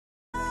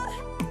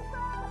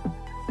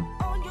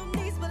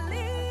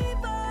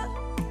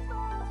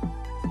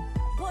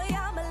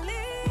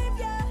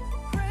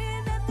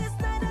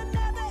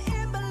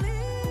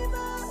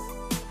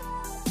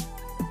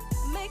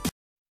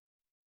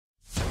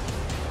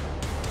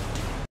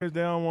They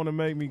don't want to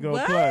make me go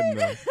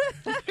platinum.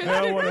 They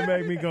don't want to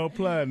make me go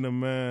platinum,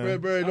 man.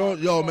 Fred Berry,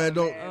 don't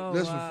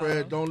listen, wow.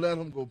 Fred. Don't let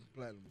him go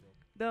platinum,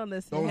 bro. Don't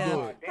listen. Don't to do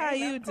him. it. How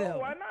you That's cool. doing?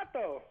 Why not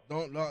though?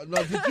 Don't no.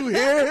 Did you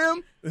hear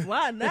him?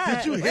 Why not?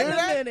 Did you hear Wait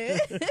that? a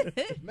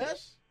minute.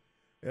 Mess.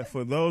 Yeah,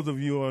 for those of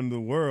you in the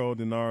world,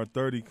 in our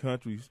 30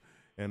 countries,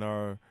 and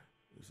our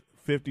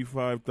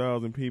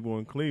 55,000 people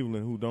in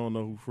Cleveland who don't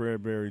know who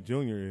Fred Berry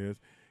Jr. is,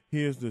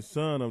 he is the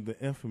son of the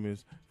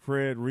infamous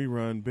Fred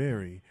Rerun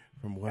Berry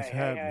from What's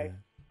Happening.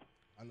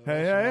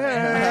 Hey.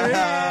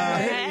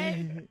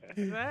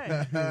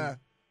 Right.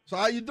 So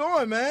how you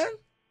doing, man?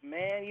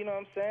 Man, you know what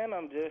I'm saying?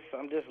 I'm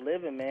just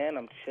living, man.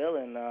 I'm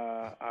chilling.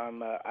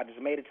 I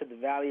just made it to the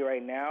Valley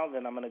right now.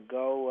 Then I'm gonna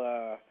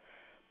go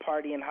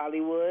party in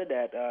Hollywood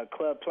at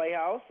Club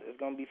Playhouse. It's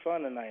gonna be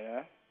fun tonight,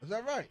 man. Is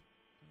that right?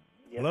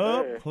 Yes,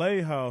 Club sir.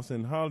 Playhouse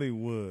in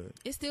Hollywood.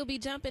 It still be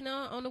jumping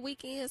on the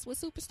weekends with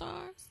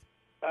superstars?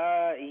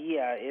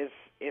 Yeah,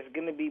 it's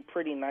gonna be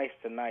pretty nice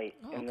tonight,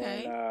 and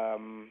Okay.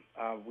 then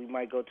we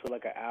might go to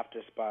like an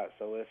after spot.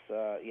 So it's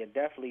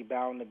definitely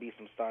bound to be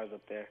some stars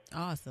up there.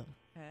 Awesome.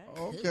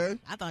 Okay.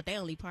 I thought they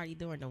only party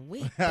during the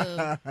week.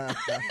 Nah,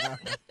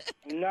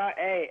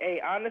 hey,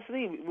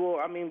 honestly, well,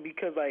 I mean,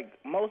 because like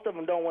most of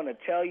them don't want to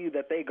tell you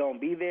that they gonna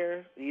be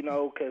there, you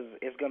know, because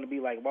it's gonna be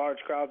like large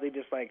crowds. They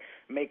just like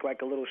make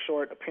like a little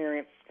short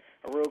appearance,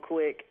 real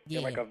quick,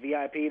 Yeah. like a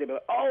VIP. They be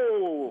like,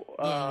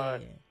 Yeah.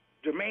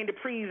 Jermaine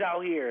Dupri's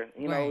out here,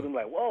 you know. Right. They're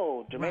like,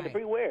 whoa, Jermaine Right.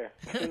 Dupri where?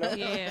 You know?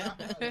 Yeah.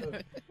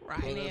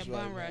 right. Oh, There, that's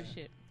bum right, rush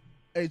it.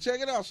 Hey,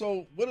 check it out.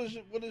 So, what is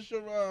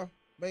your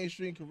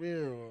mainstream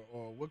career,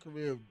 or what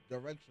career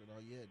direction are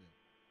you heading?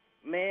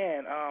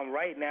 Man,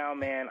 right now,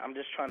 man, I'm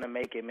just trying to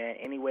make it, man,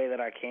 any way that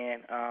I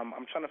can.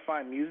 I'm trying to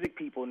find music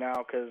people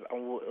now because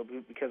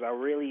I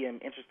really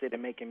am interested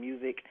in making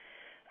music.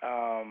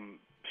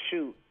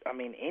 Shoot, I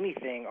mean,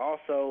 anything.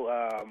 Also,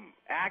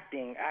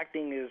 acting.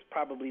 Acting is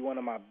probably one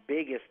of my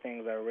biggest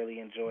things I really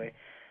enjoy.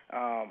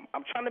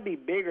 I'm trying to be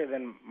bigger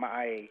than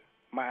my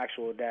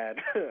actual dad,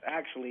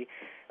 actually.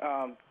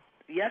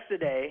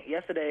 Yesterday,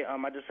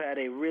 I just had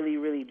a really,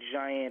 really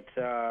giant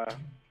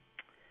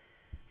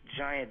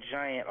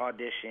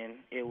audition.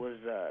 It was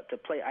to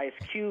play Ice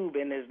Cube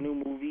in his new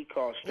movie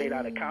called Straight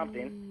Outta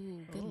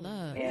Compton. Good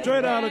luck. And,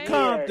 Straight Outta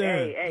Compton.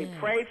 Hey,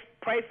 pray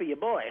for your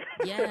boy.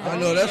 Yeah. I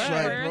know that's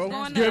Yeah. right, bro.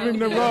 Going Give him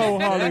the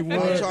role, I'm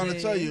Hollywood. trying to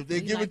tell you, if they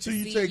We give like it to to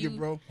you, see take it, you.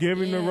 bro. Give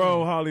him the Yeah.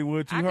 role,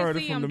 Hollywood. You I heard can it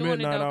see from him the doing it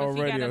Midnight though, Hour 'cause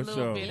he got a radio little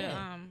show. bit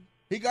Yeah. of,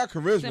 He got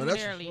charisma, that's for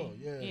Similarly. sure.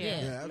 Yeah, Yeah.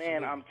 absolutely.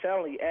 Man, I'm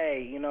telling you,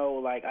 hey, you know,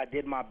 like I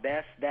did my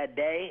best that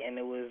day, and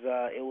it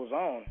was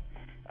on.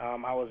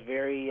 I was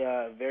very,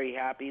 very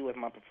happy with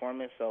my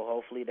performance. So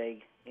hopefully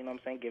they, you know what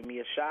I'm saying, give me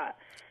a shot.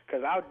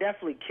 Because I'll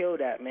definitely kill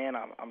that, man.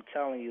 I'm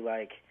telling you,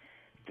 like,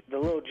 the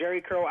little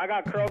Jerry curl. I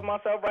got curls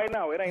myself right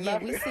now. It ain't Yeah,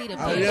 nothing. we see the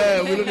Oh, picture.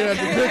 yeah, we're looking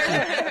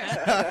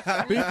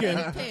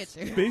at the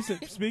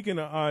picture. Speaking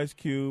of Ice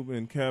Cube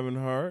and Kevin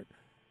Hart,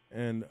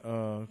 and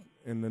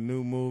in the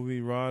new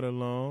movie Ride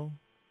Along,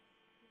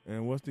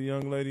 and what's the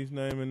young lady's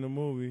name in the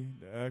movie?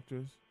 The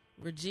actress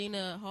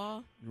Regina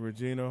Hall.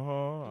 Regina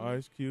Hall,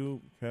 Ice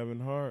Cube, Kevin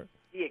Hart.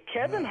 Yeah,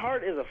 Kevin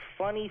Hart is a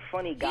funny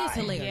guy. He's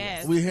hilarious.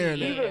 Yes. We hearing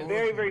He's that. a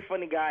very, very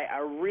funny guy. I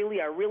really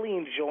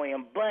enjoy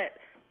him. But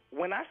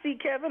when I see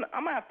Kevin,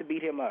 I'm gonna have to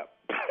beat him up.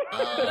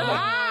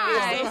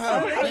 Why? You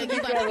about to be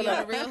on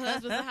the Real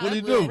Husbands of What'd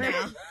he Hollywood do?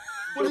 now.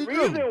 What The do you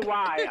reason do?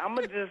 why I'm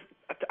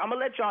gonna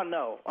let y'all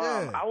know.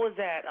 Yeah. I was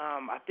at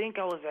I think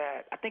I was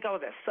at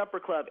Supper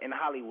Club in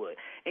Hollywood,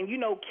 and you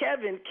know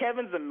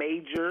Kevin's a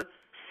major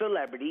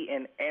celebrity,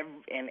 and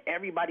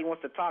everybody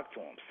wants to talk to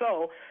him.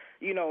 So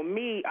you know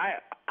me, I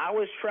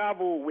always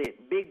travel with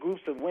big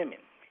groups of women,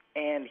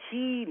 and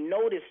he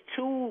noticed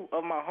two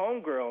of my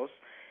homegirls,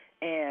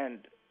 and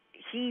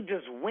he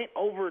just went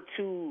over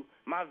to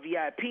my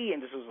VIP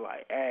and just was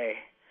like, hey.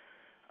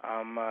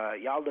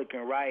 Y'all looking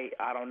right.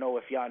 I don't know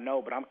if y'all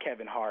know, but I'm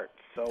Kevin Hart.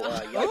 So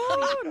y'all.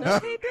 Oh, no,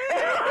 he did.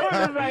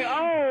 I was like,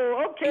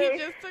 oh, okay. He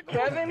just took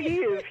Kevin, he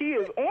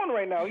is on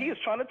right now. He is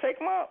trying to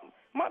take my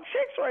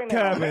chicks right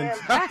now. Kevin. Man.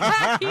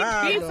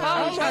 He's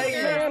I'm so like,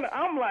 girl. man,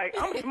 I'm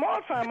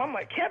small time. I'm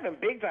like, Kevin,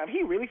 big time.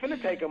 He really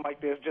finna take him like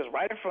this, just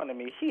right in front of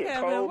me. He is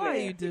Kevin, cold, why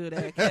man. you do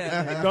that,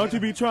 Kevin? Don't you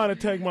be trying to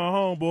take my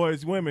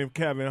homeboys' women,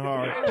 Kevin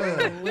Hart.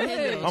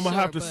 I'm gonna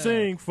have to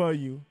sing for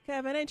you.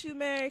 Kevin, ain't you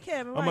married,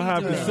 Kevin? Why I'ma you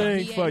have do to that?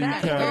 sing for you,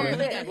 Kevin.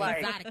 He got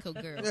Like- an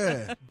exotical girl.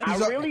 Yeah. I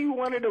He's really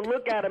wanted to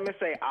look at him and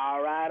say,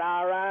 all right.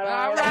 All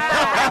right.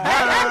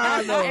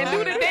 And do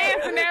the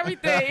dance and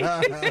everything.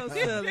 So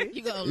silly.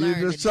 You gonna You learn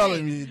just today.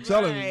 telling me.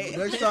 Tell him. Right.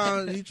 Next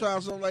time he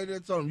tries something like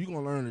that, tell him, you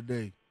going to learn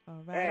today.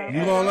 All Hey, right.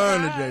 You going to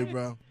learn today,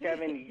 bro.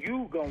 Kevin,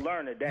 you gonna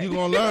learn today. You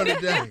going to learn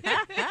today.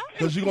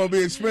 Because you're going to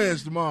be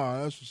experienced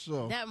tomorrow. That's for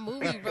sure. That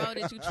movie role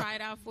that you tried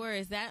out for,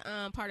 is that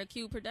part of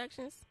Q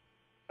Productions?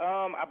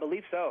 I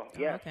believe so.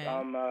 Yes. Okay.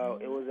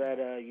 It was at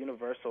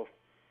Universal.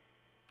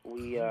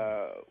 We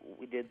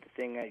did the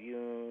thing at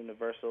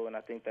Universal, and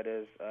I think that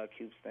is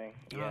Cube's thing.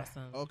 Yeah.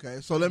 Awesome. Okay,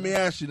 so let me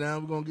ask you now.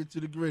 We're going to get to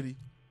the gritty.